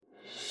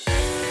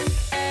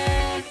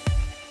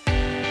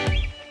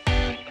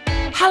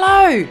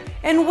Hello,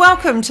 and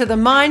welcome to the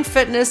Mind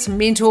Fitness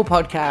Mentor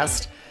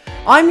Podcast.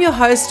 I'm your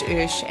host,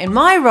 Ursh, and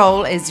my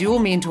role as your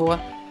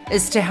mentor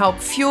is to help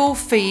fuel,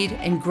 feed,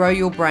 and grow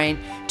your brain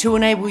to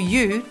enable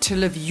you to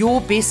live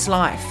your best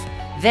life.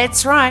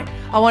 That's right,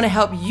 I want to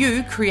help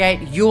you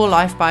create your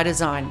life by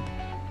design.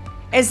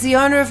 As the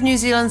owner of New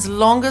Zealand's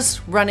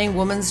longest running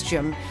women's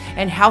gym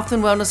and health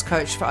and wellness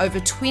coach for over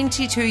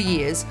 22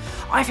 years,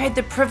 I've had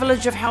the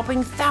privilege of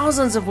helping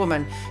thousands of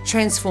women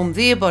transform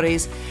their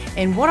bodies,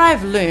 and what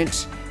I've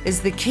learnt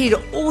is the key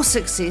to all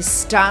success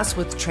starts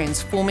with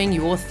transforming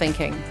your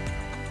thinking.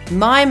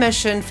 My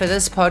mission for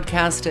this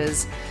podcast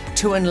is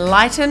to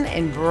enlighten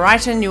and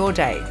brighten your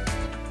day.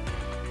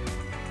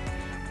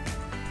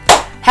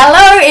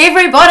 Hello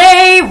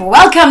everybody,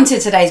 welcome to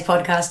today's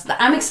podcast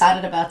that I'm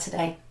excited about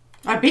today.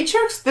 I bet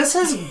you this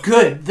is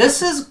good.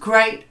 This is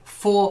great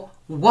for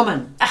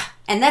women.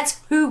 And that's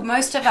who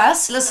most of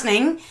us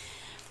listening,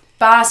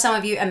 bar some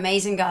of you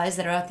amazing guys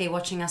that are out there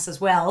watching us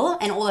as well,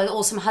 and all those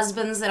awesome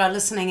husbands that are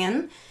listening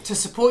in. To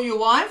support your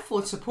wife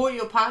or support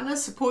your partner,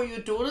 support your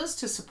daughters,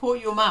 to support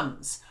your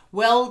mums.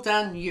 Well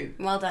done you.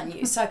 Well done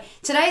you. So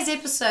today's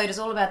episode is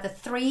all about the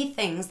 3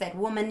 things that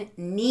women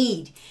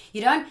need.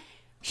 You don't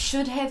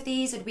should have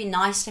these, it'd be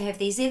nice to have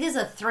these. These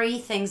are 3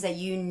 things that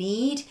you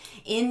need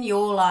in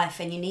your life,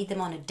 and you need them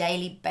on a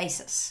daily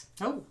basis.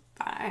 Oh.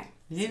 Right.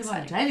 You need them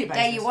on a daily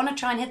basis. You want to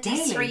try and hit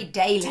these 3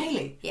 daily.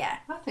 Daily? Yeah.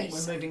 I think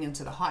we're moving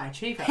into the high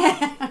achiever.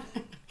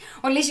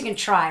 Or at least you can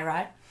try,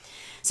 right?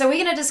 So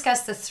we're going to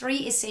discuss the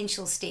 3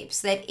 essential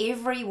steps that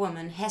every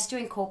woman has to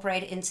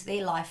incorporate into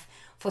their life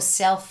for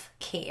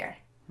self-care.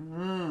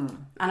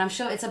 And I'm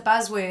sure it's a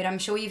buzzword. I'm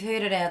sure you've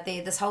heard it out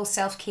there, this whole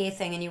self-care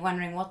thing, and you're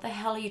wondering, what the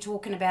hell are you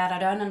talking about? I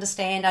don't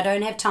understand. I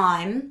don't have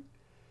time.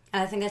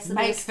 And I think that's the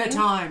biggest thing. Make the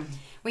time.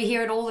 We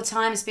hear it all the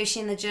time,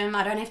 especially in the gym.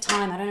 I don't have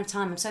time.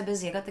 I'm so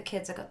busy. I got the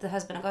kids. I got the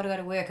husband. I got to go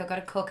to work. I got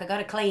to cook. I got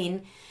to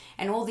clean.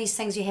 And all these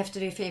things you have to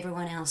do for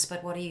everyone else.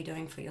 But what are you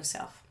doing for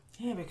yourself?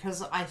 Yeah,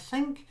 because I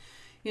think,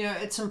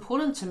 it's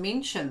important to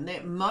mention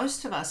that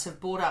most of us have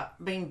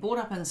been brought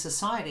up in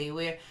society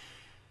where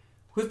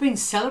we've been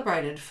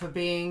celebrated for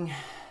being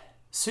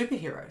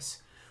superheroes.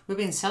 We've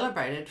been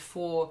celebrated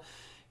for,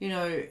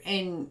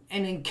 and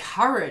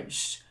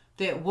encouraged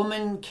that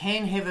women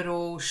can have it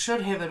all,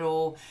 should have it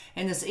all,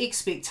 and this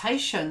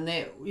expectation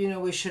that,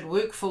 we should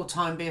work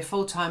full-time, be a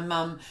full-time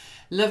mum,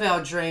 live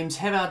our dreams,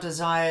 have our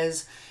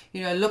desires,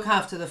 look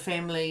after the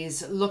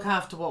families, look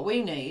after what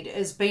we need,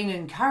 is being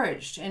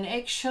encouraged. And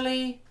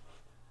actually,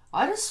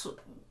 I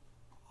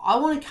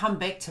want to come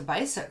back to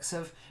basics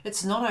of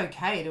it's not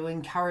okay to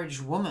encourage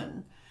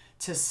women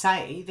to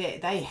say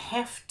that they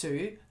have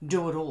to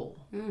do it all,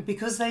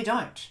 because they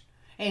don't.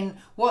 And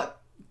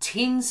what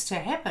tends to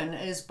happen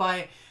is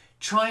by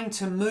trying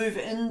to move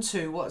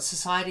into what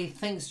society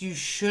thinks you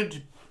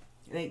should,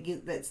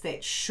 that's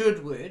that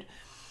should word,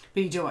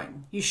 be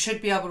doing. You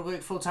should be able to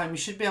work full time. You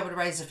should be able to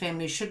raise a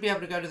family. You should be able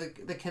to go to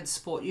the kids'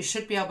 sport. You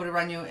should be able to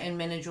run and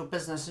manage your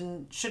business,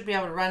 and should be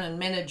able to run and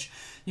manage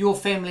your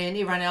family and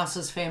everyone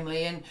else's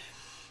family. And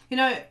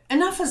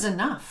enough is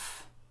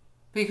enough,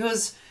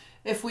 because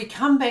if we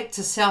come back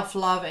to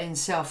self-love and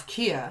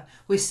self-care,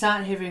 we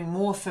start having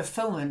more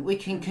fulfillment. We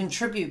can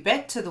contribute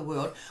back to the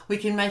world. We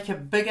can make a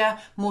bigger,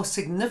 more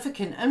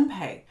significant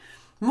impact.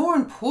 More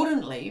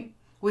importantly,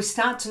 we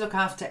start to look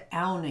after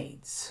our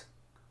needs.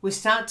 We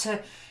start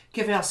to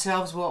give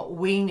ourselves what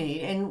we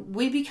need, and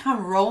we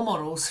become role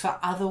models for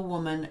other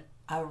women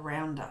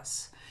around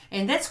us.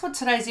 And that's what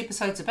today's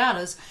episode's about,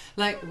 is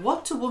like,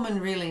 what do women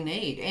really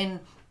need?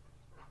 And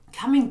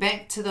coming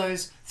back to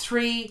those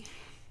 3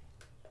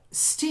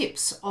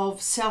 steps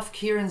of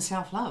self-care and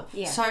self-love.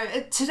 Yeah. So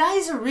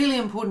today's a really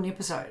important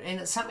episode,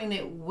 and it's something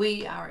that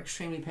we are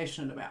extremely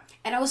passionate about.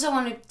 And I also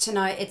wanted to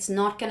know, it's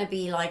not going to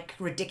be like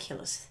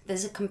ridiculous.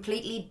 There's a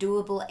completely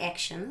doable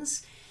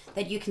actions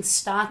that you can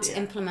start to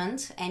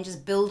implement and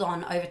just build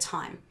on over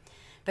time.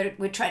 But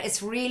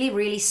it's really,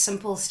 really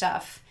simple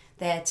stuff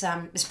that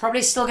is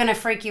probably still going to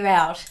freak you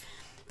out.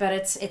 But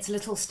it's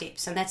little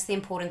steps, and that's the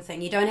important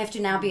thing. You don't have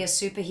to now be a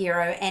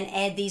superhero and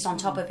add these on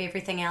top of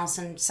everything else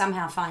and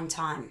somehow find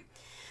time.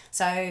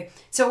 So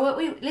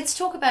let's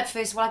talk about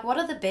first, like, what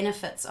are the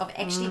benefits of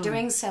actually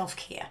doing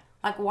self-care?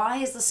 Like, why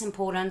is this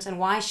important, and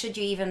why should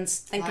you even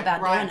think about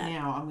doing it? Right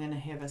now, I'm going to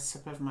have a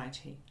sip of my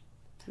tea.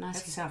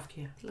 Nice. That's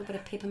self-care. A little bit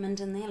of peppermint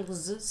in there, a little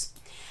zzzz.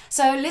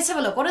 So let's have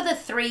a look. What are the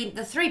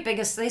three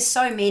biggest? There's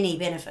so many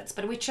benefits,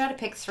 but we try to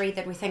pick 3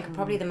 that we think are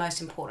probably the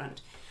most important.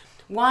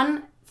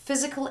 1,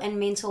 physical and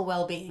mental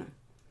well-being.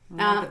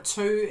 Number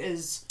 2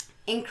 is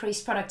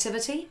increased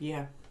productivity.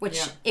 Yeah.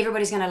 Which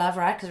everybody's going to love,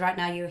 right? Because right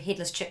now you're a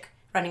headless chick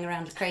running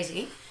around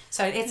crazy.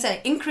 So it's an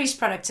increased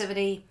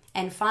productivity,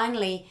 and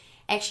finally,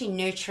 actually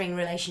nurturing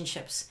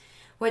relationships,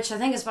 which I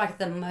think is like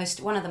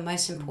one of the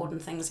most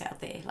important things out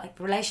there. Like,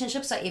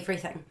 relationships are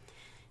everything.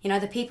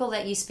 The people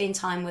that you spend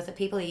time with, the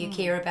people that you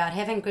care about,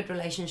 having good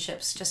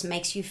relationships just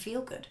makes you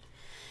feel good.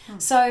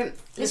 So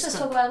let's just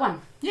talk about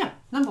 1. Yeah,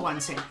 number 1,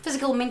 Sam.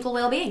 Physical, mental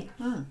well-being.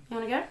 You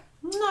want to go?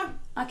 No.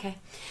 Okay.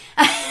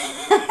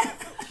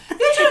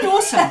 You're doing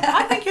awesome.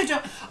 I think you're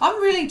doing.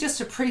 I'm really just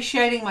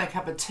appreciating my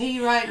cup of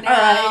tea right now. All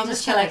right, I'm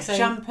just gonna chillaxing.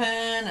 jump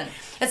in. And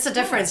It's the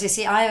difference. You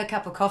see, I have a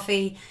cup of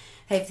coffee.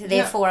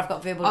 Therefore, I've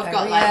got verbal I've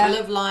got diarrhea. like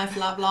live life,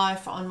 love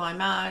life on my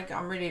mug.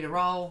 I'm ready to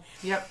roll.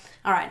 Yep.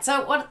 All right.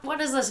 So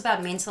what is this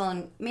about mental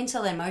and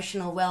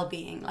emotional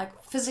well-being, like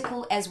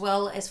physical as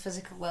well as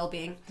physical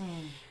well-being?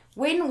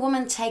 When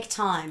women take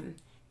time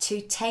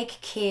to take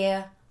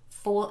care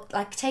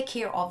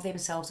of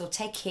themselves or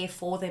take care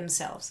for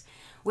themselves,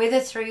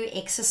 whether through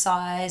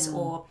exercise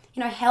or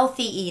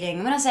healthy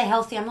eating. When I say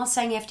healthy, I'm not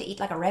saying you have to eat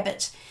like a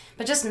rabbit,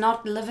 but just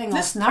not living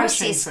off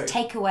processed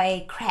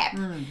takeaway crap,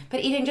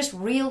 but eating just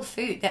real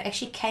food that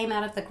actually came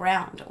out of the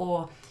ground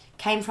or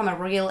came from a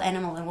real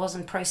animal and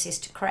wasn't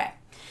processed to crap.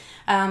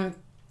 Or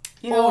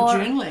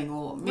journaling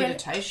or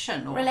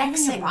meditation or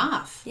relaxing. having a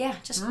bath. Yeah,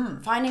 just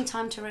finding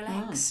time to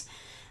relax.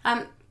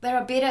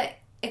 They're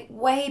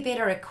way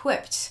better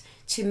equipped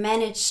to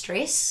manage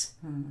stress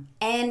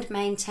and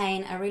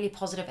maintain a really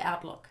positive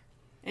outlook.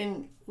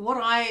 And what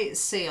I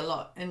see a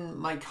lot in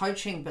my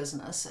coaching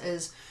business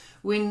is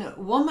when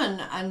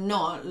women are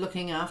not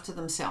looking after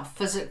themselves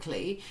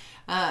physically,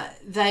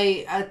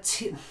 they are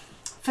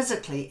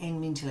physically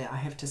and mentally, I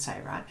have to say,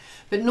 right?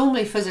 But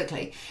normally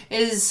physically,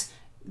 is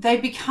they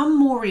become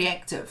more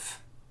reactive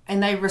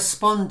and they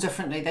respond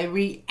differently. They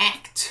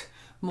react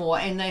more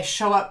and they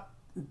show up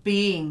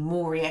being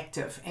more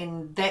reactive,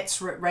 and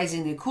that's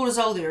raising their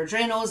cortisol, their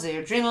adrenals,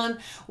 their adrenaline,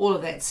 all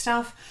of that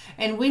stuff.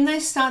 And when they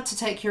start to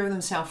take care of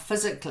themselves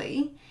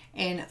physically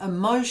and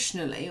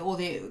emotionally, or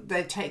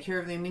they take care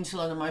of their mental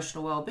and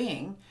emotional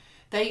well-being,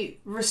 they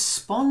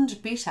respond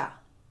better.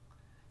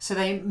 So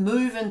they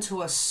move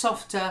into a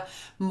softer,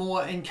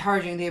 more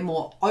encouraging, they're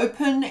more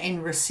open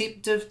and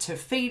receptive to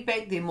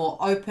feedback, they're more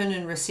open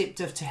and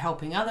receptive to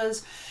helping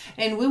others.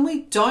 And when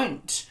we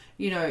don't,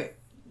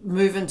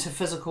 move into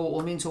physical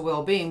or mental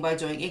well-being by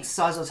doing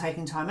exercise or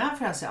taking time out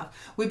for ourselves,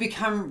 we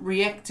become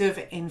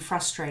reactive and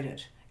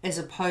frustrated, as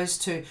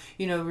opposed to,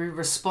 we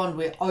respond,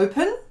 we're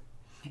open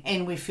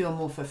and we feel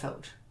more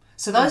fulfilled.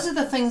 So those are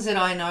the things that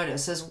I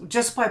notice, is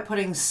just by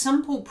putting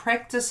simple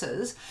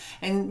practices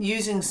and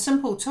using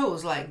simple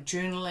tools like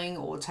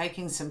journaling or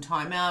taking some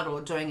time out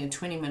or doing a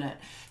 20-minute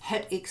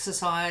HIIT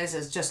exercise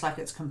as just like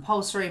it's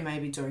compulsory,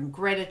 maybe doing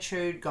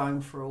gratitude,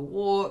 going for a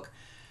walk.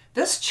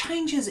 This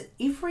changes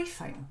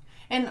everything.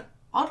 And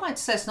I'd like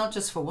to say it's not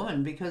just for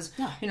women, because,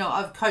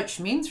 I've coached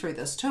men through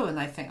this too, and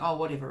they think, oh,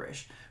 whatever,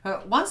 Ish.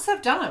 But once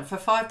they've done it for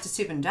 5 to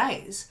 7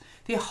 days,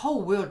 their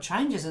whole world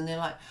changes and they're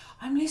like,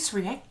 I'm less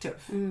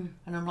reactive. And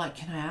I'm like,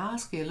 can I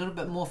ask, are you a little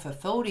bit more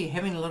fulfilled? Are you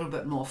having a little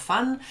bit more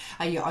fun?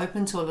 Are you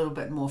open to a little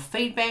bit more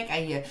feedback?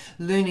 Are you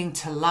learning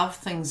to love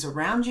things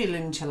around you,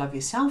 learning to love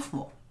yourself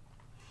more?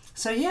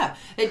 So yeah,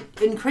 it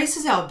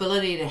increases our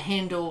ability to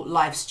handle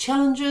life's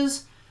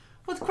challenges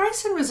with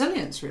grace and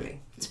resilience,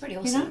 really. It's pretty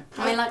awesome.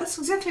 I mean, that's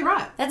exactly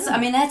right. That's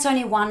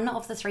only one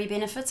of the 3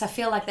 benefits. I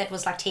feel like that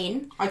was like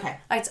 10. Okay.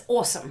 It's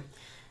awesome.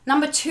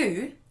 Number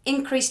 2,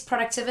 increased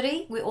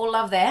productivity. We all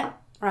love that,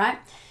 right?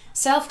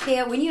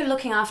 Self-care, when you're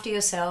looking after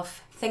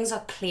yourself, things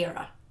are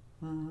clearer,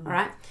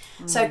 right?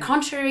 So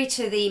contrary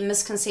to the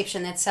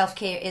misconception that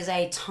self-care is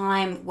a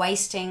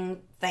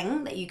time-wasting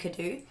thing that you could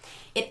do,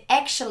 it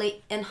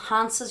actually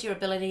enhances your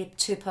ability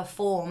to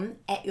perform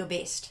at your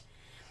best.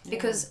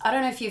 Because I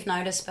don't know if you've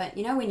noticed, but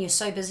when you're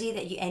so busy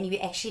that you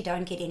actually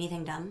don't get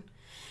anything done,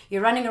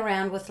 you're running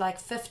around with like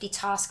 50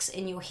 tasks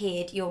in your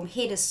head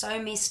is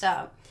so messed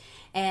up,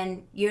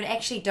 and you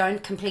actually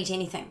don't complete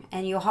anything,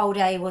 and your whole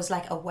day was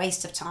like a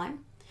waste of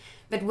time.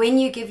 But when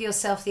you give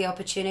yourself the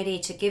opportunity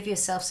to give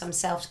yourself some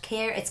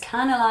self-care, it's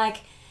kind of like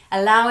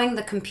allowing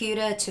the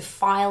computer to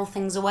file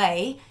things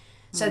away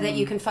so that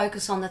you can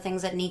focus on the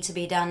things that need to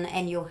be done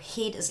and your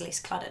head is less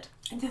cluttered.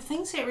 And the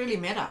things that really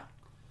matter.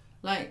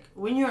 Like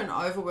when you're in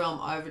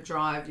overwhelm,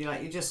 overdrive,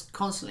 you just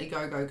constantly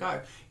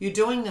go. You're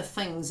doing the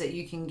things that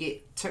you can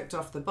get ticked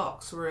off the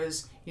box,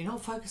 whereas you're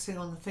not focusing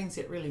on the things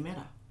that really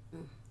matter.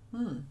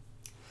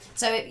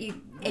 So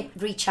it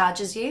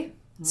recharges you.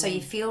 So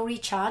you feel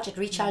recharged. It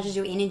recharges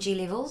your energy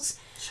levels.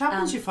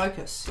 Sharpens your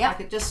focus. Yeah.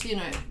 Like it just,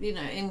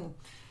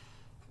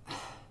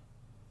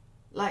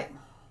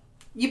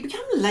 you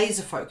become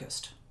laser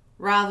focused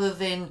rather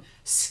than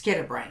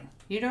scatterbrain.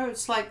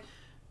 It's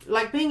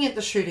like being at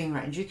the shooting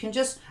range. You can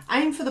just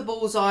aim for the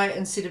bullseye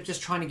instead of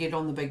just trying to get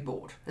on the big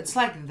board. It's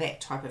like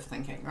that type of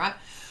thinking, right?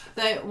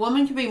 The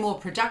women can be more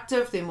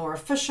productive, they're more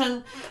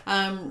efficient,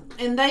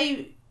 and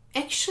they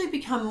actually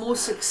become more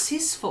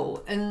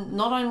successful in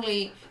not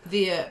only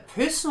their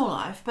personal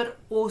life, but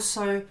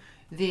also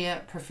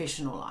their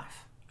professional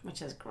life.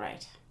 Which is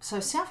great.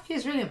 So self-care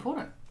is really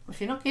important. If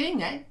you're not getting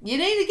that, you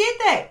need to get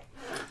that.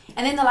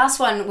 And then the last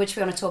one, which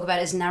we want to talk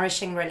about, is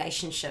nourishing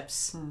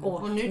relationships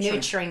or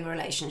nurturing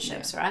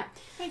relationships, right?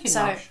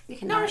 You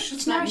can nourish.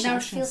 It's nourishing.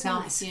 It feels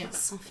self, nice. yeah. It's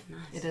soft and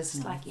nice. It is It's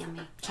nice. like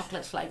yummy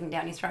chocolate floating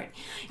down your throat.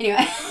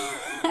 Anyway,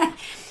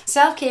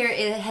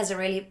 self-care has a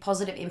really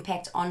positive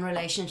impact on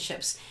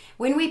relationships.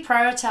 When we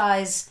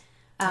prioritize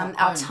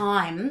our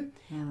time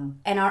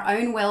and our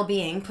own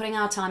well-being, putting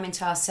our time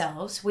into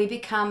ourselves, we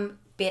become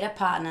better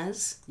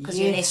partners because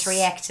you're less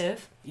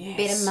reactive,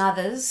 better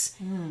mothers,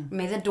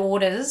 better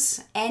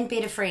daughters, and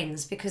better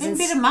friends because and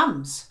better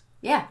mums.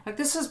 Yeah. Like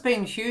this has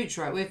been huge,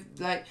 right? We've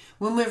like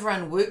when we've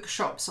run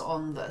workshops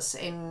on this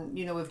and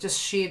we've just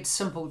shared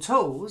simple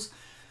tools,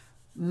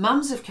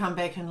 mums have come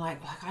back and like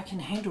I can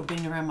handle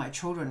being around my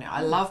children now.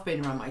 I love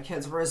being around my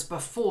kids. Whereas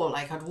before,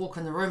 like I'd walk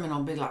in the room and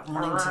I'd be like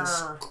wanting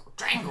to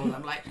strangle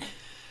them. Like,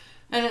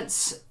 and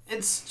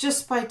it's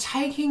just by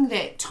taking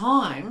that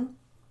time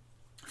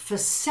for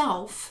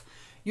self,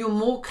 you're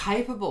more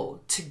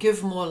capable to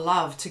give more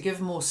love, to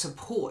give more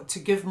support, to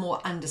give more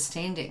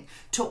understanding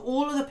to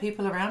all of the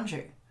people around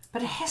you.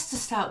 But it has to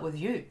start with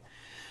you.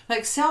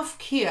 Like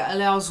self-care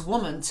allows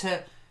women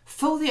to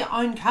fill their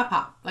own cup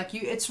up.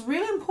 It's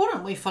really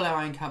important we fill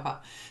our own cup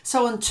up.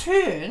 So in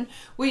turn,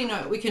 we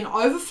can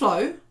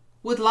overflow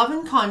with love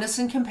and kindness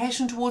and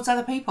compassion towards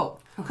other people.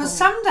 Because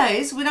some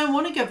days we don't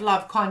want to give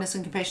love, kindness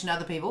and compassion to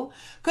other people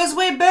because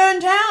we're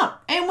burned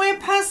out and we're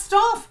pissed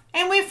off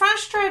and we're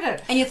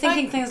frustrated. And you're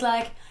thinking things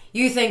like,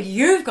 you think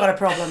you've got a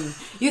problem.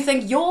 You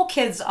think your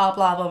kids are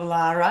blah, blah,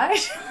 blah,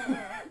 right?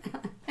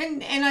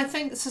 And I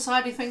think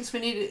society thinks we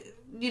need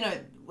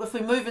to, if we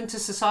move into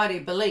society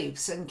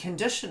beliefs and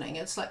conditioning,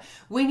 it's like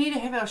we need to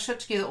have our shit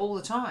together all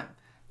the time.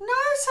 No,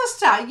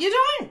 sister, you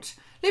don't.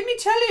 Let me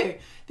tell you,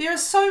 there are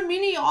so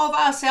many of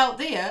us out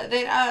there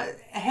that are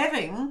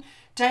having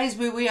days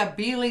where we are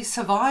barely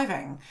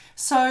surviving.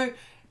 So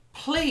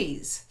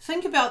please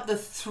think about the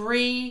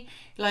three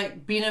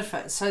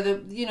benefits. So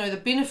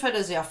the benefit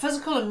is our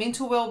physical and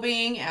mental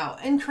well-being, our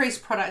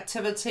increased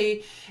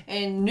productivity,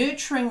 and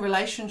nurturing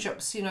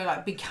relationships,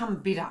 become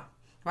better,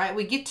 right?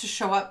 We get to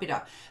show up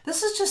better.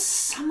 This is just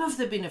some of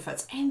the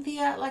benefits, and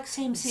there are, like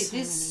Sam said,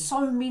 there's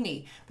so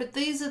many, but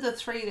these are the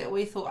three that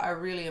we thought are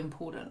really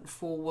important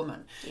for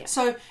women. Yeah.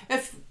 So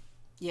let's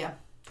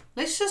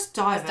just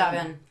dive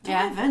in.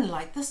 Dive in.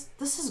 Like this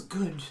is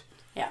good.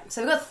 Yeah,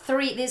 so we've got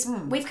three.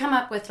 We've come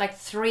up with like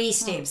three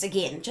steps.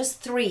 Again,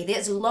 just three.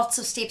 There's lots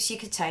of steps you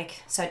could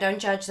take, so don't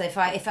judge. If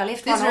I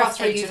left one off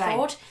that you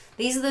thought,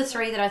 these are the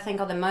three that I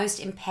think are the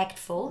most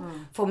impactful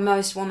for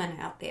most women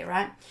out there,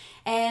 right?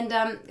 And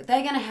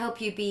they're going to help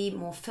you be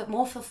more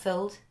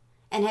fulfilled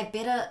and have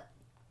better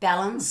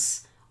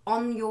balance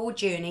on your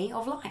journey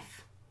of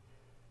life,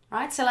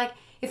 right? So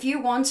if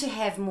you want to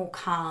have more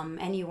calm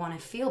and you want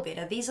to feel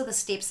better, these are the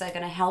steps that are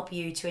going to help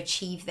you to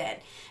achieve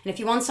that. And if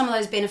you want some of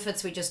those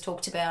benefits we just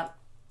talked about,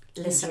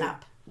 listen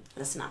up.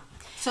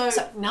 So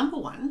number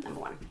one.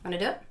 Want to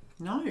do it?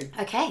 No.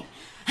 Okay.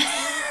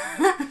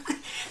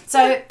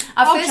 So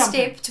our first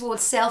step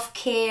towards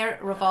self-care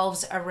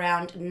revolves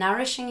around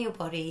nourishing your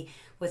body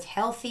with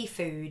healthy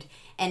food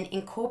and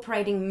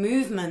incorporating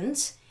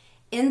movement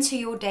into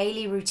your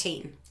daily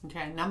routine.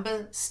 Okay,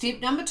 step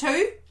number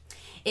 2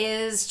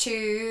 is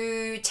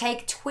to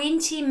take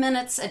 20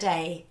 minutes a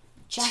day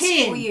just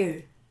for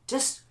you.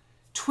 Just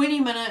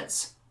 20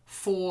 minutes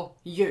for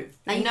you.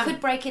 Now you could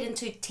break it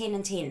into 10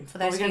 and 10 for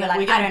those who are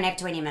like, I don't have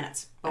 20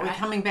 minutes. But we're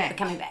coming back.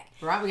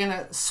 Right, we're going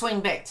to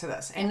swing back to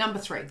this. And number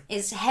 3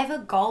 is have a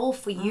goal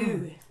for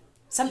you.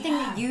 Something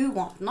that you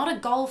want. Not a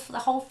goal for the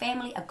whole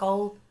family, a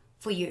goal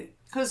for you.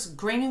 Because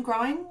green and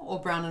growing or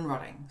brown and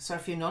rotting. So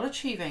if you're not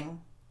achieving,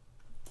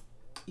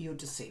 you're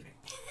deceiving.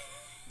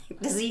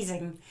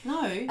 Diseasing.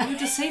 No, you're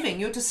deceiving.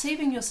 You're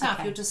deceiving yourself.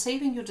 Okay. You're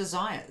deceiving your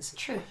desires.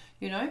 True.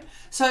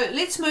 So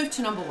let's move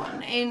to number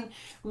 1. And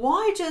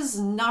why does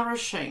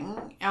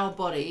nourishing our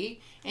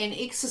body and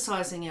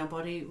exercising our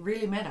body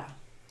really matter?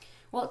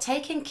 Well,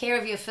 taking care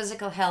of your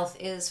physical health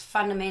is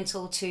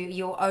fundamental to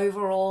your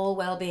overall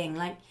well-being.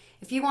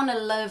 If you want to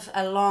live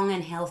a long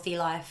and healthy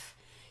life,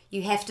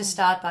 you have to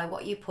start by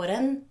what you put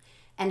in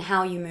and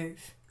how you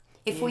move.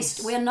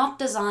 We're not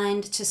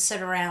designed to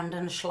sit around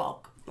and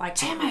slog.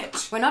 Damn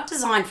it! We're not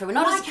designed for it.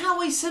 Why can't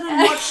we sit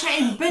and watch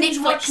and binge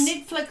watch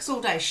Netflix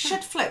all day?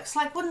 Shit flicks.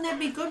 Wouldn't that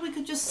be good? We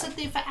could just sit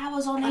there for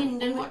hours on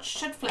end and watch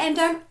shit flicks. And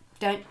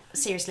don't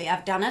seriously,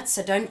 I've done it,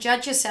 so don't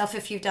judge yourself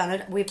if you've done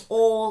it. We've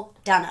all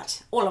done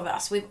it. All of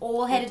us. We've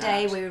all had a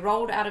day where we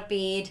rolled out of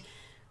bed,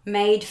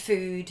 made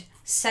food,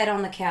 sat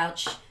on the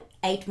couch,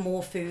 ate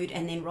more food,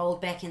 and then rolled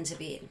back into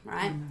bed,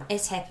 right?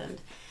 It's happened.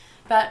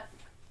 But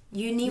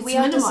we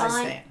are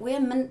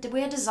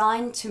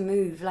designed to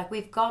move.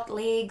 We've got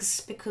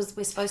legs because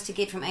we're supposed to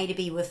get from A to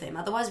B with them.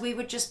 Otherwise we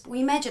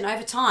imagine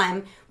over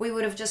time we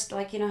would have just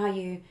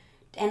how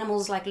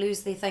animals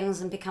lose their things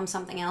and become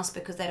something else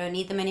because they don't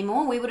need them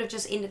anymore. We would have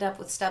just ended up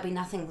with stubby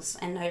nothings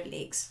and no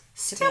legs.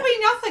 Stubby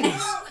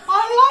nothings.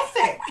 I love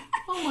that.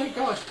 Oh my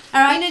gosh.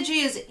 All right. Energy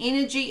is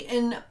energy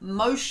in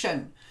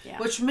motion,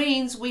 which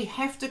means we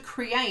have to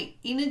create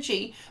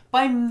energy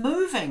by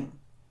moving.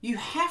 You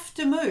have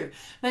to move.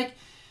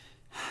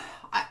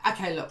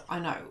 Okay, look, I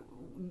know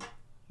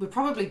we're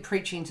probably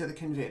preaching to the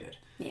converted.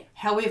 Yeah.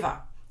 However,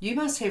 you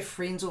must have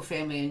friends or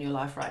family in your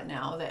life right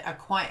now that are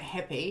quite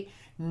happy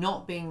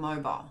not being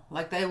mobile.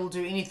 They will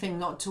do anything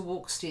not to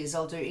walk stairs.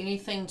 They'll do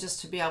anything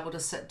just to be able to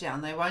sit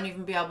down. They won't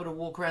even be able to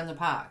walk around the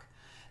park.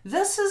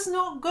 This is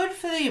not good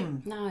for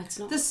them. No, it's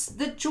not.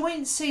 The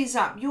joint seize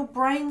up, your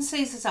brain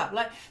seizes up.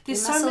 Like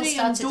there's Your so many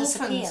muscles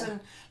start to endorphins, disappear. and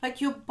like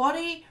your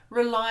body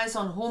relies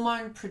on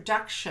hormone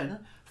production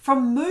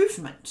from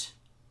movement.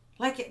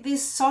 Like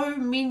there's so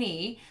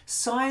many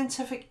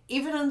scientific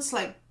evidence,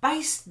 like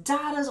based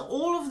data,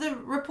 all of the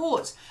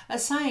reports are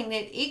saying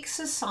that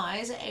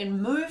exercise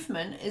and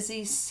movement is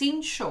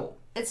essential.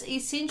 It's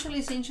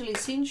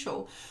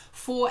essential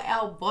for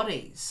our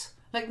bodies.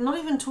 Like not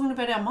even talking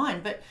about our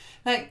mind, but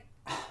like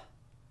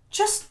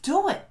just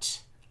do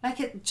it.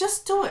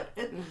 Just do it.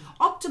 It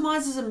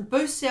optimizes and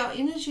boosts our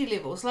energy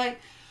levels. Like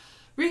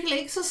regular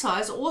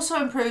exercise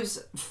also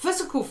improves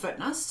physical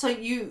fitness, so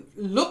you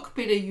look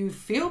better, you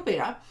feel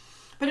better,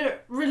 but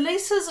it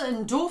releases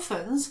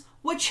endorphins,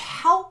 which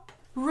help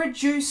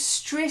reduce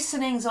stress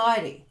and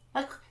anxiety.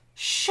 Like,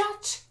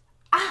 shut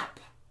up.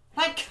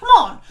 Like, come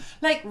on.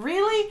 Like,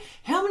 really?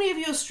 How many of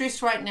you are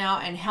stressed right now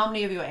and how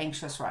many of you are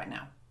anxious right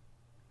now?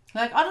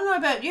 Like, I don't know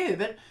about you,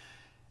 but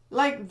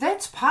like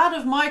that's part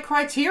of my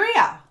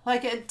criteria.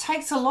 Like it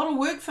takes a lot of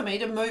work for me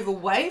to move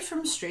away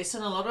from stress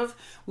and a lot of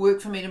work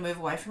for me to move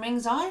away from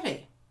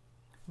anxiety.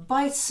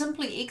 By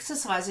simply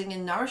exercising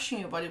and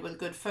nourishing your body with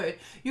good food,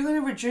 you're going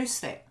to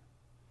reduce that.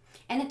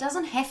 And it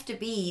doesn't have to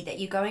be that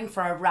you're going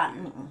for a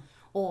run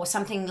or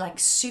something like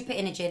super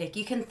energetic.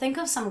 You can think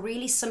of some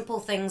really simple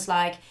things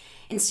like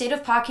instead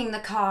of parking the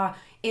car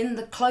in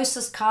the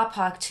closest car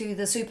park to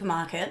the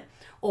supermarket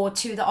or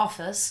to the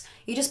office,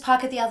 you just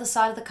park at the other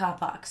side of the car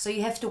park. So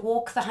you have to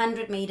walk the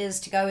 100 meters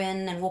to go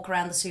in and walk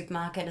around the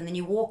supermarket, and then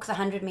you walk the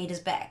 100 meters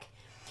back.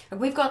 But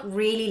we've got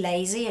really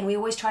lazy and we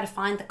always try to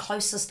find the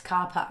closest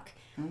car park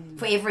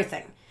for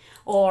everything.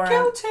 Or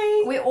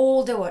Guilty. we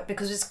all do it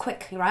because it's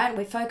quick, right?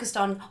 We're focused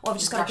on, I've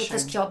just got to get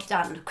this job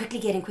done. Quickly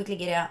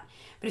get out.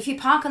 But if you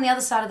park on the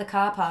other side of the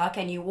car park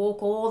and you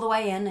walk all the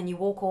way in and you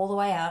walk all the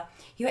way out,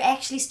 you're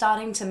actually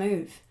starting to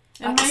move.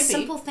 And like maybe,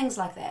 simple things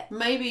like that.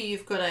 Maybe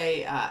you've got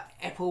a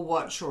Apple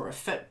Watch or a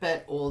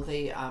Fitbit or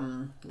the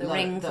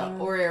ring the thing.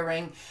 Oura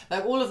ring,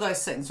 like all of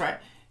those things, right?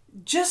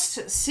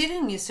 Just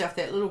setting yourself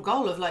that little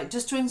goal of like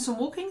just doing some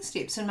walking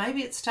steps, and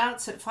maybe it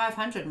starts at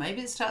 500,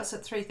 maybe it starts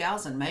at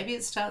 3,000, maybe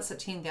it starts at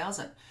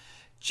 10,000.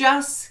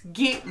 Just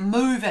get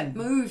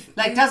moving.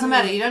 Like doesn't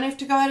matter. You don't have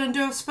to go out and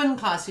do a spin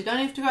class. You don't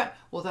have to go.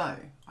 Although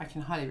I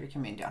can highly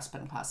recommend our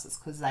spin classes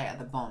because they are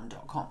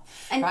thebomb.com.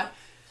 And, right?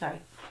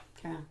 Sorry,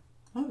 carry on.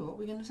 Oh, what were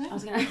we going to say?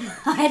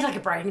 I had like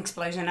a brain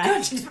explosion.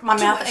 My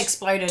mouth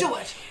exploded. Do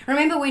it.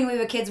 Remember when we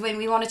were kids, when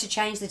we wanted to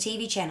change the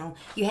TV channel,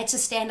 you had to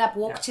stand up,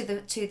 walk to the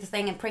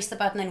thing, and press the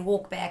button and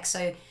walk back.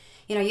 So,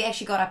 you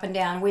actually got up and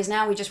down. Whereas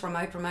now we just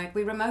remote.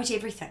 We remote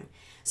everything.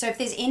 So if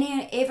there's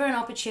ever an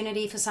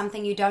opportunity for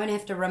something you don't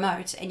have to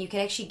remote, and you can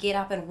actually get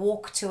up and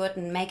walk to it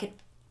and make it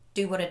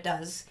do what it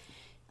does,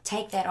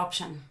 take that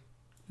option.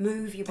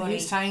 Move your body. Are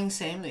you saying,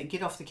 Sam, that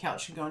get off the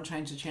couch and go and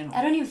change the channel?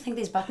 I don't even think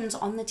there's buttons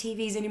on the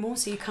TVs anymore,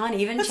 so you can't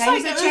even It's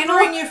change like the channel.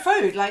 Ubering your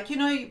food. Like,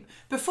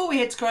 before we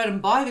had to go out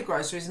and buy the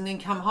groceries and then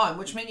come home,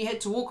 which meant you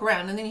had to walk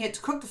around and then you had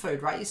to cook the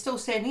food, right? You're still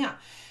standing up.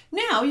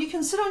 Now you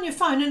can sit on your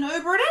phone and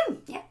Uber it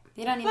in. Yeah,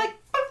 you don't even... Like,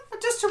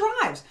 it just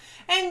arrives.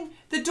 And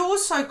the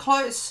door's so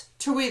close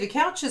to where the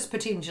couch is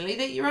potentially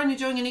that you're only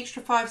doing an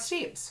extra 5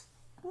 steps.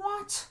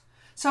 What?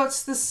 So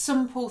it's the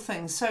simple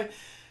things. So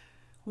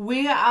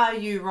where are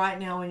you right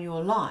now in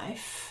your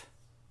life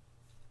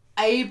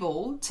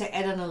able to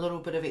add in a little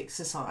bit of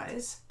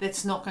exercise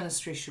that's not going to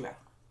stress you out,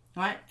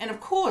 right? And of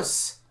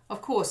course,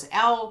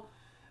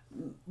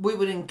 we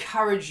would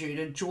encourage you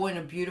to join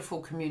a beautiful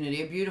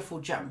community, a beautiful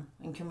gym,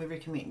 and can we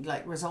recommend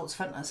like Results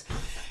Fitness.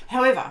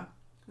 However,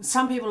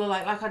 some people are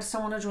like I just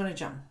don't want to join a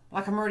gym.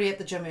 Like I'm already at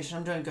the gym and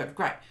I'm doing good.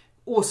 Great.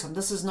 Awesome.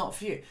 This is not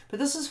for you. But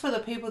this is for the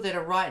people that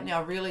are right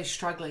now really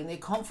struggling. Their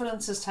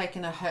confidence has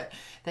taken a hit.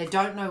 They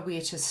don't know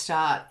where to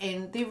start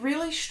and they're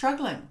really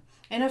struggling.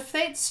 And if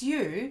that's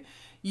you,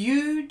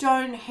 you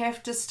don't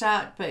have to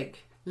start big.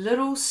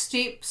 Little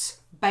steps,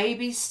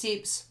 baby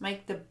steps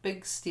make the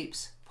big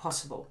steps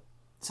possible.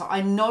 So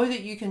I know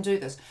that you can do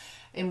this.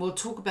 And we'll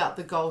talk about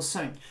the goals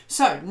soon.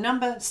 So, step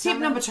number 2.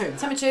 Number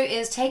 2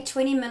 is take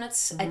 20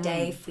 minutes a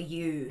day for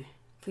you,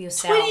 for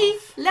yourself. 20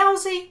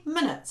 lousy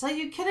minutes. Are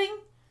you kidding?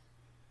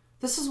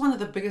 This is one of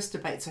the biggest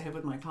debates I have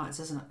with my clients,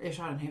 isn't it? Ish,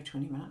 I don't have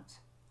 20 minutes.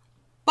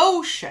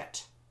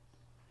 Bullshit.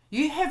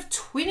 You have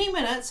 20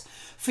 minutes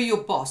for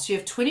your boss. You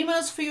have 20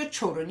 minutes for your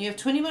children. You have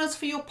 20 minutes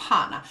for your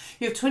partner.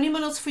 You have 20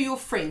 minutes for your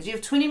friends. You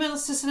have 20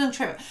 minutes to sit in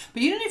traffic.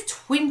 But you don't have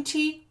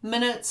 20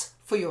 minutes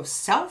for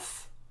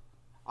yourself?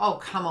 Oh,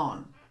 come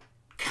on.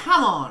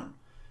 Come on.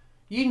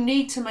 You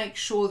need to make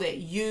sure that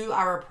you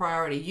are a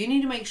priority. You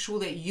need to make sure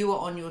that you are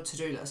on your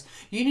to-do list.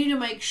 You need to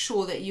make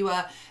sure that you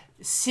are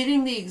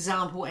setting the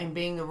example and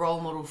being the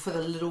role model for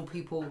the little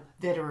people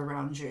that are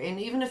around you. And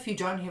even if you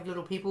don't have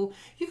little people,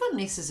 you've got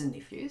nieces and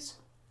nephews.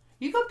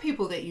 You've got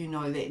people that you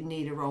know that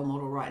need a role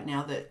model right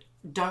now that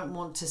don't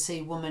want to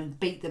see women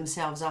beat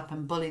themselves up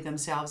and bully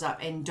themselves up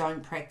and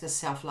don't practice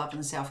self-love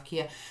and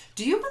self-care.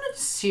 Do you want to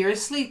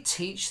seriously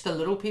teach the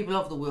little people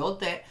of the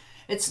world that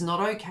it's not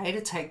okay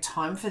to take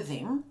time for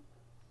them?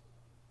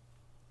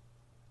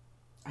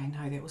 I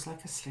know, that was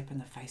like a slap in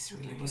the face,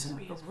 really,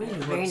 wasn't it? It really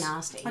was. Very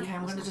nasty. Okay,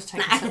 I'm going to just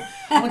take a sip.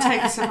 I'm going to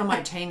take a sip of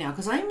my tea now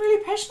because I'm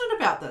really passionate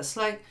about this.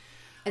 Like,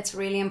 it's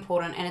really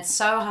important, and it's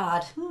so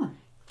hard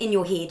in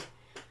your head.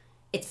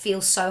 It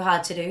feels so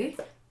hard to do,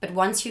 but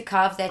once you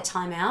carve that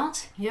time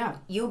out,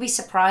 you'll be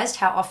surprised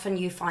how often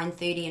you find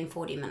 30 and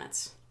 40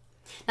 minutes.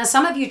 Now,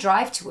 some of you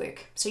drive to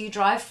work, so you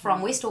drive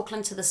from West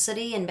Auckland to the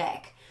city and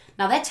back.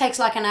 Now, that takes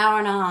like an hour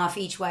and a half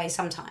each way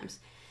sometimes.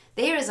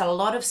 There is a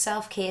lot of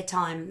self-care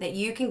time that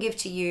you can give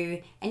to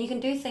you, and you can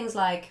do things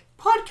like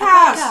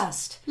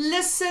podcast.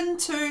 Listen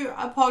to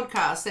a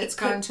podcast that's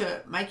going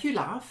to make you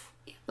laugh.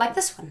 Like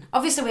this one.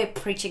 Obviously, we're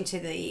preaching to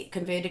the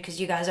converted because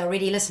you guys are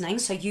already listening,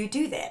 so you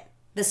do that.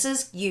 This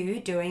is you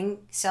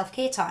doing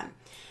self-care time.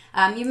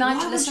 You might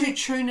Why would you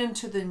tune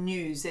into the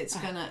news that's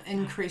going to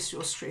increase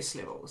your stress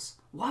levels?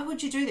 Why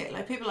would you do that?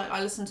 Like, people are like,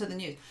 I listen to the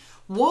news.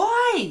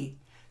 Why?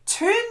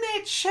 Turn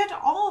that shit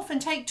off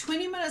and take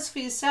 20 minutes for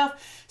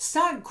yourself.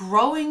 Start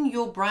growing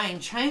your brain.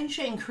 Change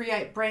it and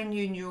create brand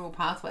new neural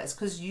pathways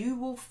because you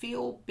will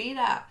feel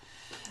better.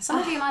 Some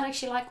of you might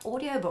actually like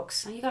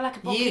audiobooks. You got like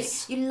a book.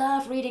 Yes. You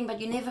love reading, but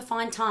you never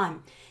find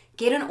time.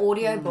 Get an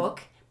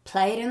audiobook,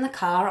 play it in the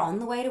car on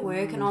the way to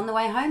work and on the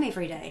way home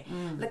every day.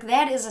 Look,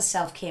 that is a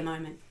self-care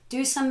moment.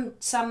 Do some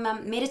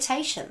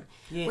meditation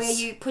where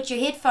you put your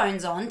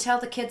headphones on, tell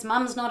the kids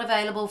mum's not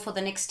available for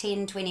the next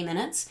 10, 20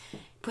 minutes.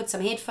 Put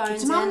some headphones in.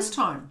 It's mum's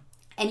time.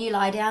 And you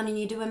lie down and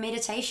you do a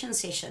meditation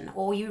session,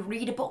 or you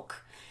read a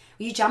book.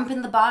 You jump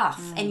in the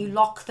bath and you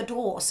lock the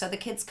door so the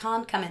kids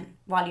can't come in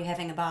while you're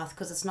having a bath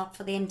because it's not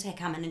for them to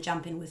come in and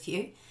jump in with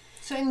you.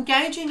 So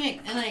engaging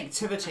in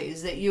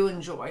activities that you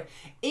enjoy,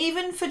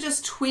 even for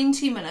just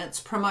 20 minutes,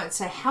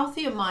 promotes a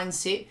healthier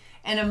mindset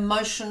and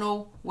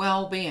emotional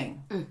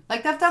well-being.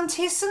 Like, they've done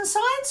tests and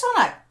science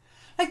on it.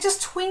 Like,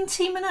 just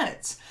 20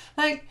 minutes.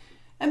 Like,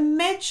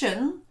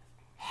 imagine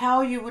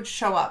how you would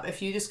show up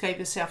if you just gave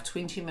yourself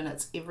 20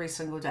 minutes every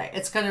single day.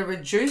 It's going to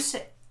reduce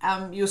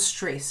your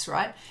stress,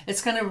 right?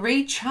 It's going to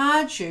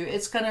recharge you.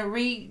 It's going to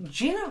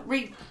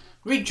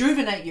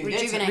rejuvenate you.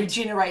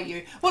 Regenerate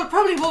you. Well, it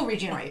probably will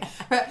regenerate,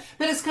 but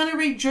it's going to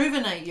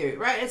rejuvenate you,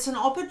 right? It's an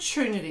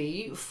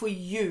opportunity for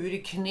you to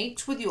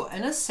connect with your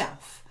inner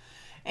self.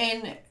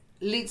 And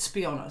let's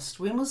be honest,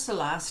 when was the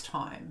last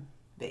time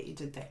that you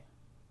did that?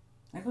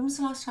 Like, when was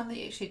the last time that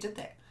you actually did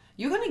that?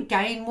 You're going to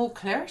gain more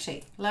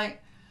clarity.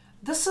 Like,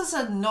 this is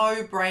a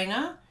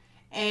no-brainer,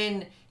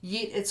 and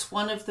yet it's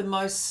one of the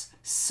most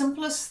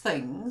simplest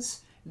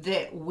things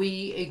that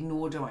we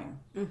ignore doing.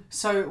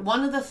 So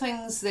one of the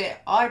things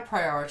that I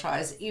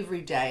prioritize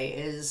every day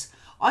is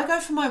I go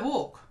for my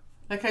walk.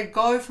 Like, I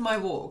go for my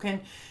walk.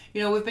 And,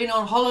 you know, we've been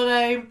on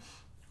holiday.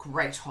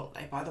 Great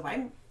holiday, by the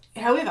way.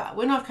 However,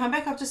 when I've come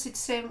back, I've just said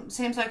to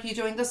Sam's like, you're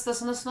doing this,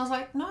 and this. And I was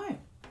like, no,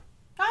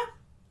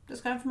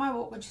 just going for my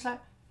walk. And she's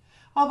like,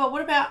 oh, but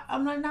what about,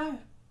 I'm like, no.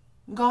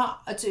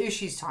 It's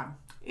Urshi's time.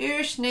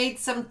 Ursh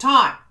needs some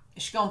time.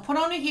 She's going to put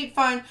on her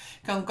headphone,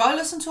 go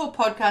listen to a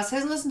podcast,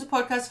 hasn't listened to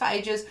podcasts for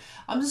ages.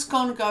 I'm just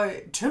going to go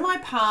to my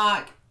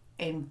park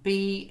and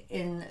be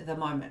in the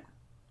moment.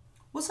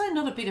 Was I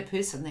not a better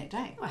person that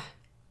day?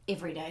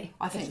 Every day.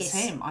 I think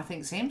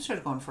Sam should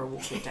have gone for a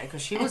walk that day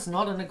because she was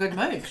not in a good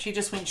mood. She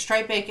just went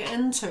straight back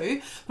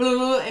into blah, blah,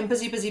 blah, and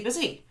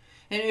busy.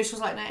 And Ursh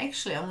was like, no,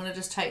 actually, I'm going to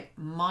just take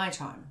my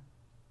time.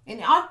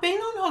 And I'd been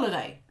on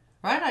holiday,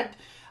 right?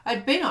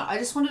 I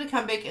just wanted to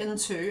come back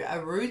into a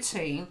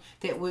routine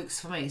that works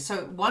for me.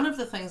 So one of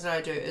the things that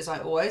I do is I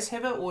always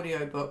have an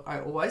audiobook, I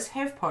always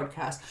have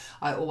podcasts,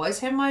 I always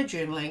have my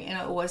journaling, and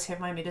I always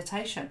have my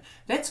meditation.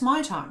 That's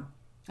my time.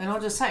 And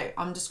I'll just say,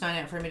 I'm just going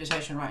out for a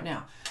meditation right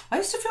now. I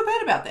used to feel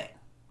bad about that.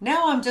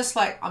 Now I'm just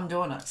like, I'm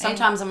doing it.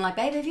 Sometimes I'm like,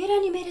 babe, have you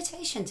done your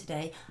meditation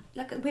today?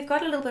 Look, we've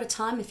got a little bit of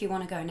time if you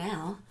want to go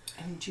now.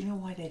 And do you know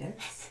why that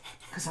is?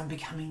 Because I'm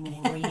becoming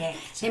more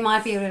reactive. There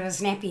might be a bit of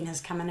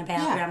snappiness coming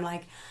about where I'm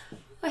like,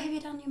 oh, have you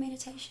done your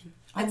meditation?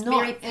 I'm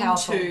not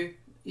into,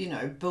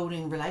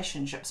 building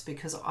relationships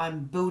because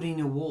I'm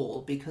building a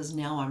wall because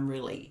now I'm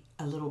really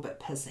a little bit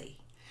pissy.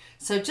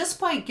 So just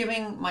by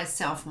giving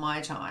myself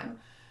my time,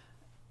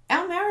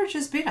 our marriage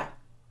is better.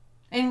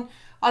 And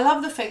I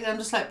love the fact that I'm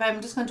just like, babe,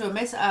 I'm just going to do a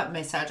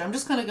massage. I'm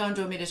just going to go and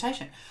do a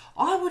meditation.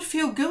 I would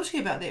feel guilty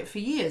about that for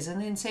years.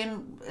 And then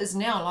Sam is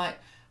now like,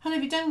 honey,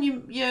 have you done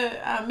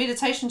your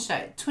meditation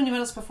today? 20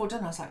 minutes before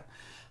dinner. I was like,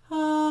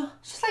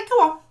 she's like,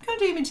 go on, go and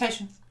do your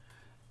meditation.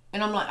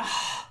 And I'm like,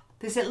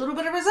 there's that little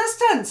bit of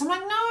resistance. I'm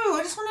like, no,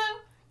 I just want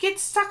to get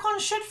stuck on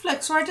shit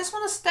flicks, or I just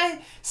want to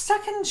stay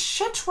stuck in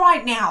shit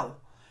right now.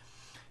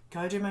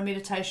 Go do my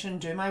meditation,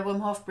 do my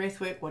Wim Hof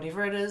breathwork,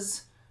 whatever it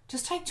is.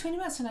 Just take 20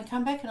 minutes and I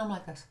come back and I'm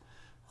like this.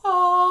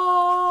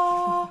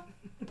 Oh.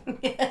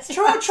 Yes,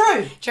 true or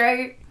true?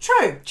 True.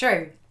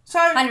 So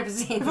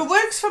 100%. If it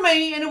works for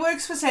me and it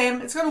works for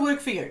Sam, it's going to work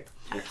for you.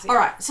 100%. All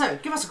right, so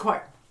give us a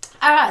quote.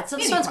 All right, so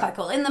this one's quite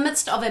cool. In the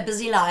midst of a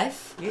busy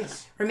life,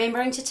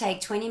 remembering to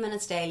take 20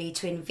 minutes daily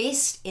to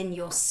invest in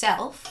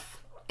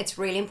yourself, it's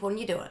really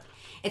important you do it.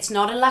 It's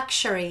not a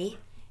luxury,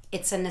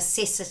 it's a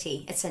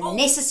necessity. It's a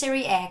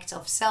necessary act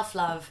of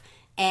self-love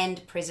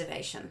and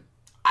preservation.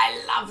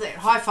 I love that.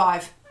 High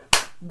five.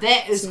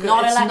 That is good.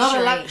 not a It's not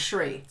a luxury.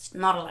 luxury. It's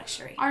not a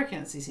luxury. I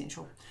reckon it's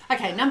essential.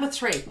 Okay, number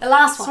 3. The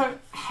last one. So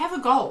have a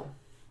goal.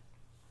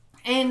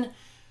 And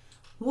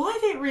why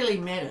that really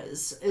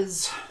matters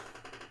is,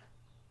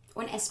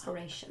 Or an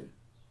aspiration.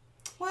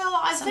 well,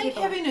 I Some think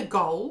people- having a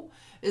goal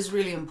is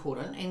really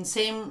important. And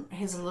Sam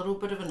has a little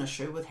bit of an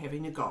issue with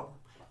having a goal.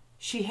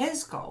 She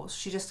has goals,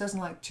 she just doesn't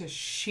like to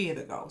share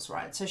the goals,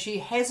 right? So she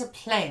has a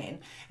plan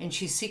and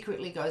she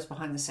secretly goes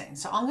behind the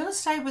scenes. So I'm going to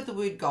stay with the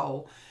word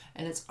goal,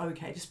 and it's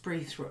okay. Just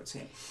breathe through it,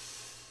 Sam.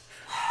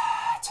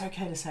 It's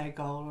okay to say a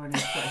goal or an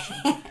aspiration.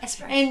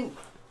 Aspiration. And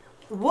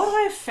what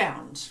I've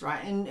found,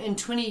 right, in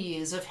 20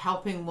 years of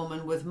helping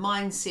women with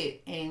mindset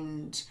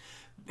and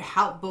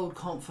help build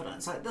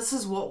confidence, like this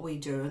is what we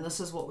do and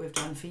this is what we've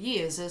done for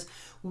years, is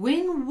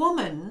when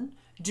women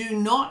do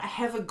not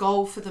have a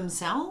goal for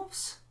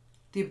themselves,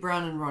 they're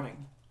brown and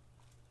rotting.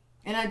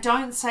 And I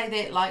don't say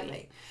that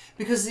lightly,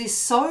 because they're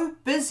so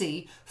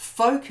busy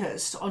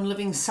focused on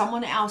living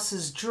someone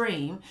else's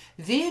dream,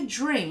 their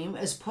dream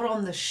is put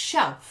on the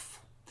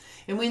shelf.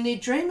 And when their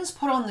dream is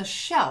put on the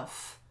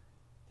shelf,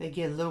 they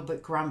get a little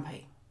bit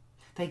grumpy.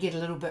 They get a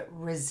little bit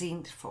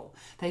resentful.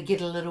 They get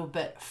a little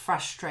bit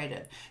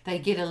frustrated. They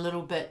get a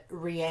little bit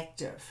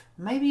reactive.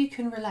 Maybe you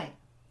can relate.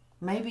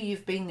 Maybe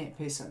you've been that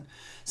person.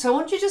 So I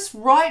want you just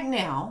right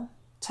now,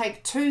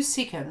 take 2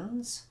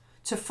 seconds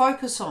to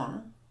focus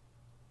on,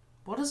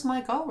 what is my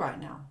goal right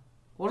now?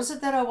 What is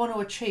it that I want to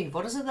achieve?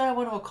 What is it that I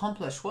want to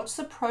accomplish? What's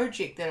the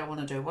project that I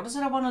want to do? What is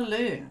it I want to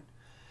learn?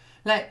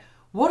 Like,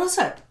 what is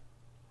it?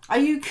 Are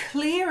you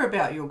clear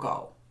about your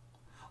goal?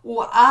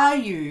 Or are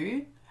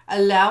you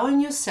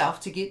allowing yourself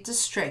to get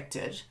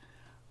distracted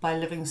by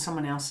living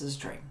someone else's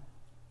dream?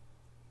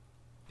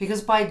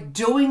 Because by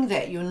doing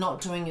that, you're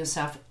not doing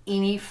yourself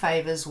any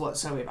favors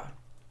whatsoever.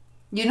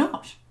 You're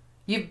not.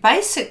 You're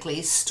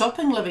basically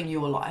stopping living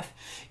your life.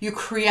 You're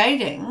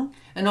creating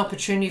an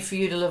opportunity for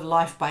you to live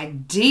life by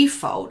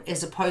default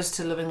as opposed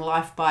to living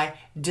life by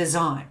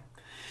design.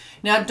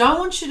 Now, I don't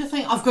want you to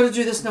think, I've got to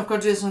do this and I've got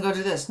to do this and I've got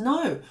to do this.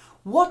 No.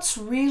 What's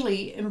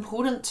really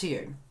important to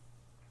you?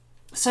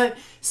 So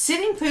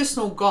setting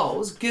personal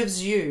goals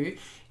gives you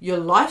your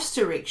life's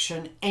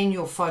direction and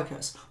your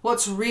focus.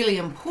 What's really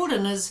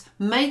important is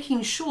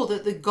making sure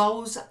that the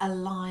goals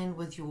align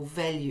with your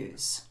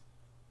values.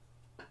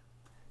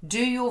 Do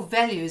your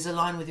values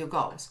align with your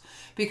goals?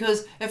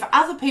 Because if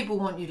other people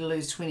want you to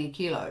lose 20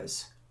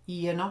 kilos,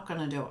 you're not going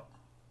to do it.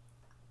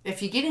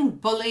 If you're getting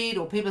bullied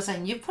or people are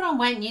saying, you've put on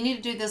weight and you need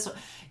to do this,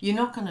 you're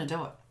not going to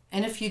do it.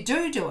 And if you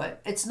do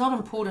it, it's not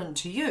important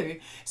to you.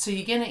 So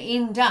you're going to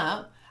end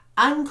up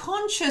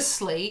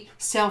unconsciously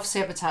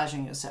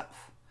self-sabotaging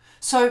yourself.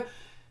 So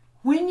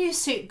when you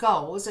set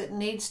goals, it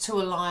needs to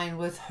align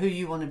with who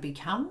you want to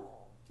become.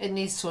 It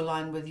needs to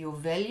align with your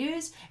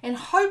values, and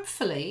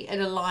hopefully it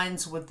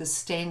aligns with the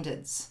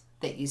standards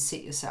that you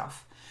set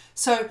yourself.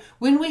 So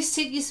when we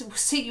set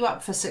you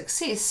up for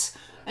success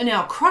in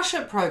our Crush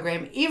It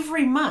program,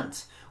 every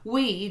month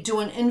we do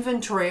an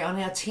inventory on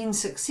our 10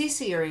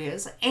 success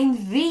areas,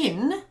 and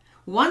then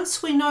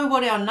once we know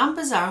what our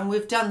numbers are and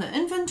we've done the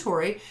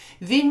inventory,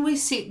 then we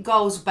set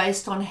goals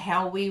based on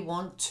how we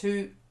want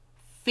to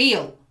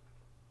feel.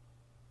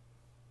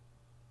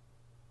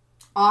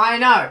 I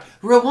know.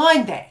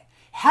 Rewind that.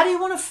 How do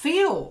you want to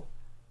feel?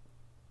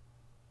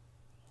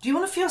 Do you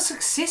want to feel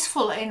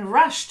successful and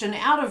rushed and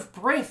out of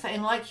breath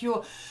and like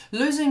you're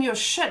losing your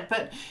shit,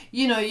 but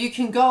you know, you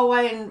can go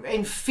away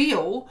and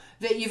feel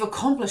that you've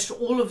accomplished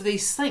all of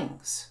these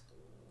things?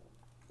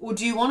 Or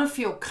do you want to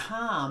feel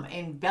calm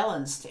and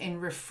balanced and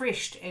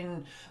refreshed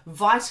and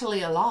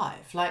vitally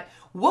alive? Like,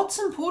 what's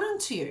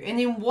important to you? And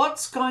then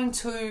what's going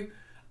to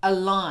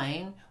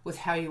align with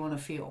how you want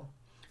to feel?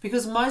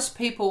 Because most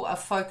people are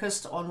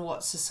focused on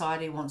what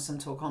society wants them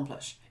to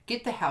accomplish.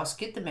 Get the house,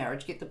 get the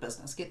marriage, get the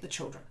business, get the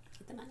children.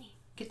 Get the money.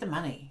 Get the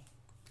money.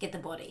 Get the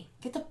body.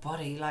 Get the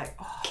body. Like,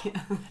 oh,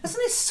 isn't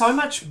there so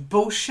much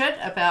bullshit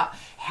about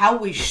how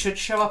we should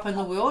show up in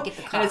the world? Get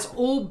the car. And it's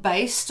all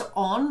based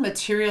on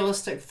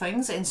materialistic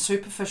things and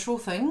superficial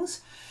things.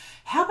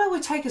 How about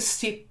we take a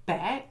step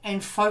back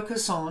and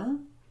focus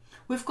on,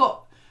 we've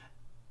got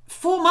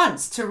 4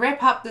 months to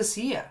wrap up this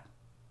year.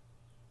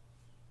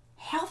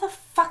 How the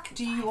fuck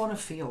do you want to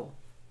feel?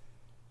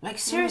 Like,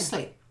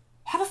 seriously,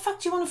 how the fuck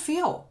do you want to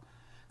feel?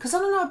 Because I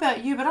don't know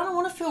about you, but I don't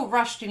want to feel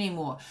rushed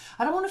anymore.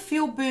 I don't want to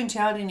feel burnt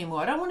out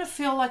anymore. I don't want to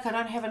feel like I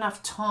don't have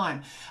enough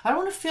time. I don't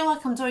want to feel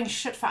like I'm doing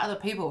shit for other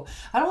people.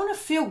 I don't want to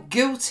feel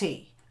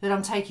guilty that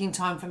I'm taking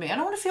time for me. I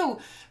don't want to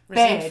feel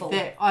Resentful. bad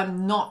that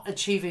I'm not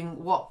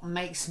achieving what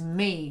makes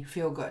me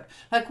feel good.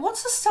 Like,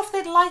 what's the stuff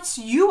that lights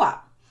you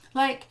up?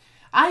 Like,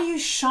 are you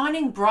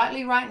shining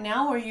brightly right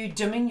now, or are you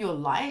dimming your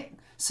light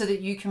so that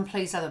you can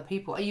please other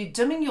people? Are you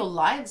dimming your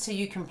light so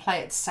you can play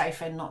it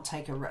safe and not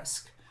take a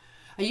risk?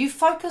 Are you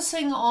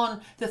focusing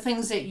on the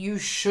things that you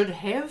should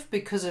have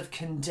because of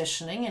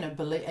conditioning and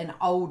an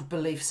old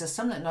belief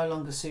system that no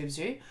longer serves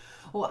you?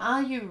 Or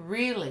are you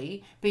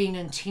really being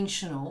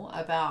intentional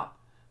about,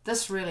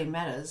 this really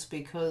matters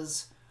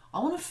because I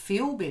want to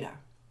feel better?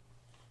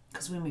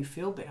 Because when we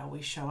feel better,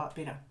 we show up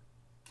better.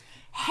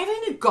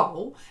 Having a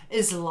goal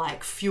is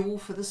like fuel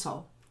for the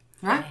soul,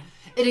 right?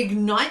 It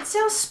ignites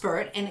our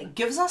spirit and it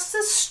gives us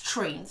the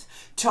strength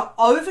to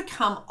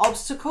overcome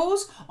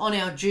obstacles on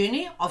our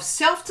journey of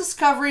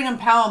self-discovery and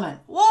empowerment.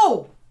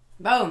 Whoa!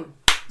 Boom.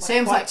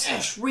 Sam's like,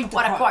 read the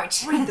quote.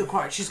 Quote. Read the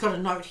quote. She's got a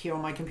note here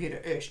on my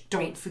computer.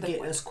 Don't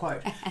forget this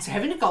quote. So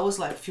having a goal is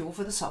like fuel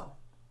for the soul.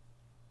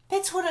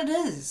 That's what it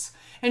is.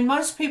 And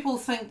most people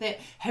think that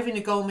having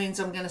a goal means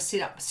I'm going to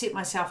set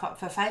myself up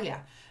for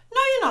failure.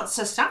 No, you're not,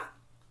 sister.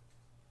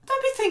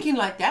 Don't be thinking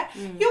like that.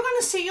 You're going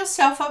to set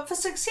yourself up for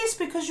success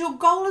because your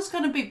goal is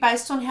going to be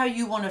based on how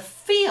you want to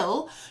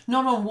feel,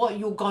 not on what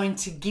you're going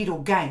to get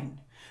or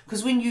gain.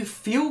 Because when you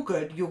feel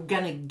good, you're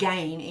going to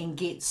gain and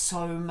get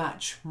so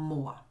much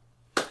more.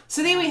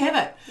 So there we have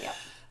it. Yeah.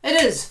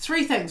 It is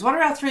 3 things. What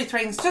are our 3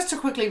 things? Just to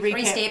quickly recap.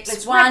 3 steps.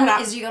 Let's One wrap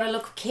it up. is you got to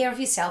look care of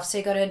yourself. So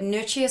you got to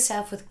nurture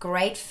yourself with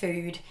great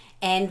food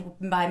and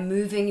by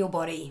moving your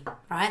body,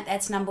 right?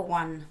 That's number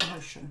 1.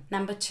 Motion.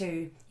 Number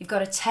 2, you've got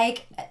to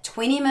take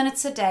 20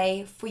 minutes a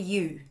day for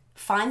you.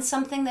 Find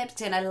something that's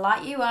going to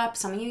light you up,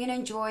 something you're going to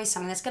enjoy,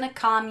 something that's going to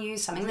calm you,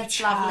 something that's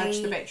lovely.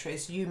 Recharge the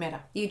batteries. You matter.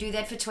 You do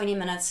that for 20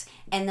 minutes.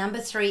 And number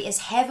 3 is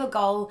have a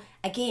goal,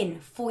 again,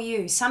 for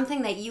you.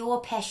 Something that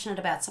you're passionate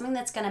about. Something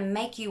that's going to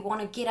make you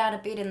want to get out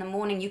of bed in the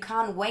morning. You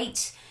can't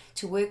wait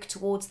to work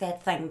towards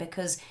that thing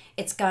because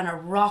it's going to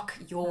rock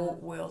your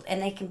world.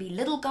 And they can be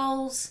little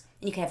goals.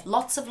 And you can have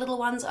lots of little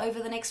ones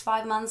over the next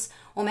 5 months.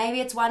 Or maybe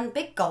it's one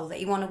big goal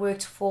that you want to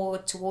work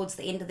forward towards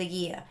the end of the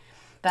year.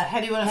 But how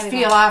do you want to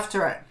feel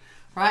after it?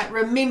 Right?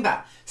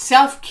 Remember,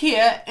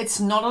 self-care, it's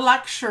not a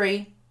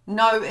luxury.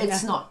 No,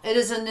 it's not. It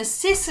is a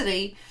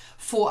necessity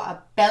for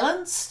a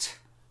balanced,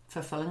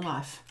 fulfilling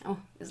life. Oh,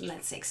 isn't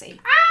that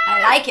sexy?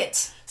 I like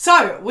it.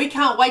 So, we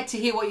can't wait to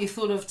hear what you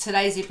thought of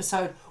today's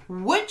episode.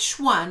 Which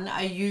one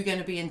are you going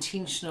to be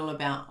intentional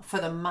about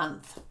for the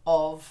month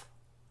of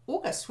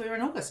August? We're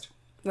in August.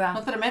 Well,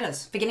 not that it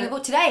matters. Beginning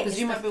of today. Because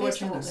you might be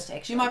watching this. August,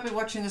 actually. You might be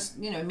watching this,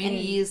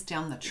 many years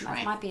down the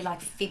track. It might be like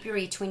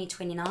February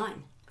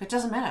 2029. It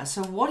doesn't matter.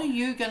 So what are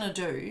you going to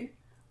do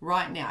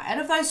right now? Out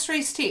of those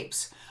 3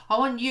 steps, I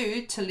want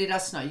you to let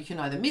us know. You can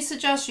either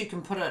message us, you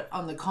can put it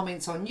on the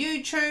comments on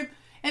YouTube.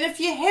 And if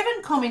you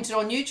haven't commented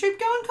on YouTube,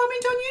 go and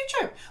comment on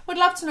YouTube. We'd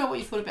love to know what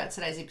you thought about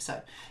today's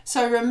episode.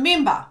 So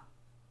remember,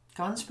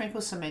 go and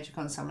sprinkle some magic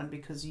on someone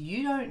because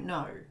you don't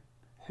know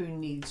who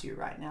needs you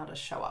right now to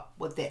show up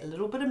with that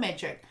little bit of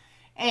magic.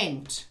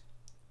 And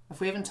if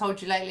we haven't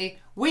told you lately,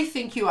 we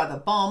think you are the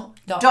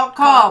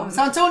bomb.com.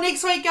 So until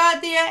next week, go out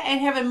there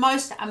and have a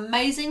most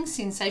amazing,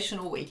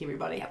 sensational week,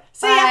 everybody. Yep.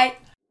 See ya.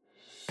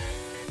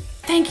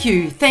 Thank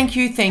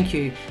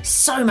you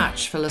so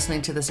much for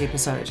listening to this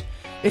episode.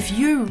 If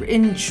you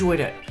enjoyed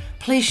it,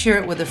 please share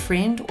it with a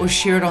friend or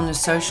share it on the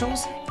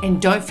socials.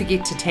 And don't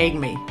forget to tag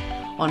me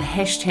on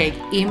 #MFM,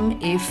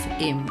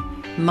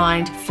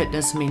 Mind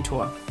Fitness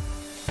Mentor.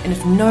 And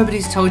if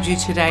nobody's told you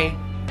today,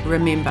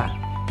 remember,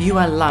 you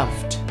are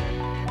loved.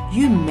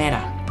 You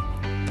matter,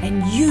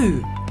 and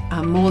you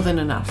are more than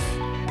enough.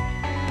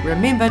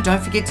 Remember,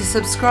 don't forget to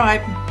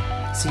subscribe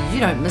so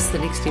you don't miss the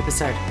next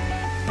episode.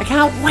 I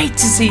can't wait to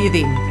see you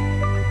then.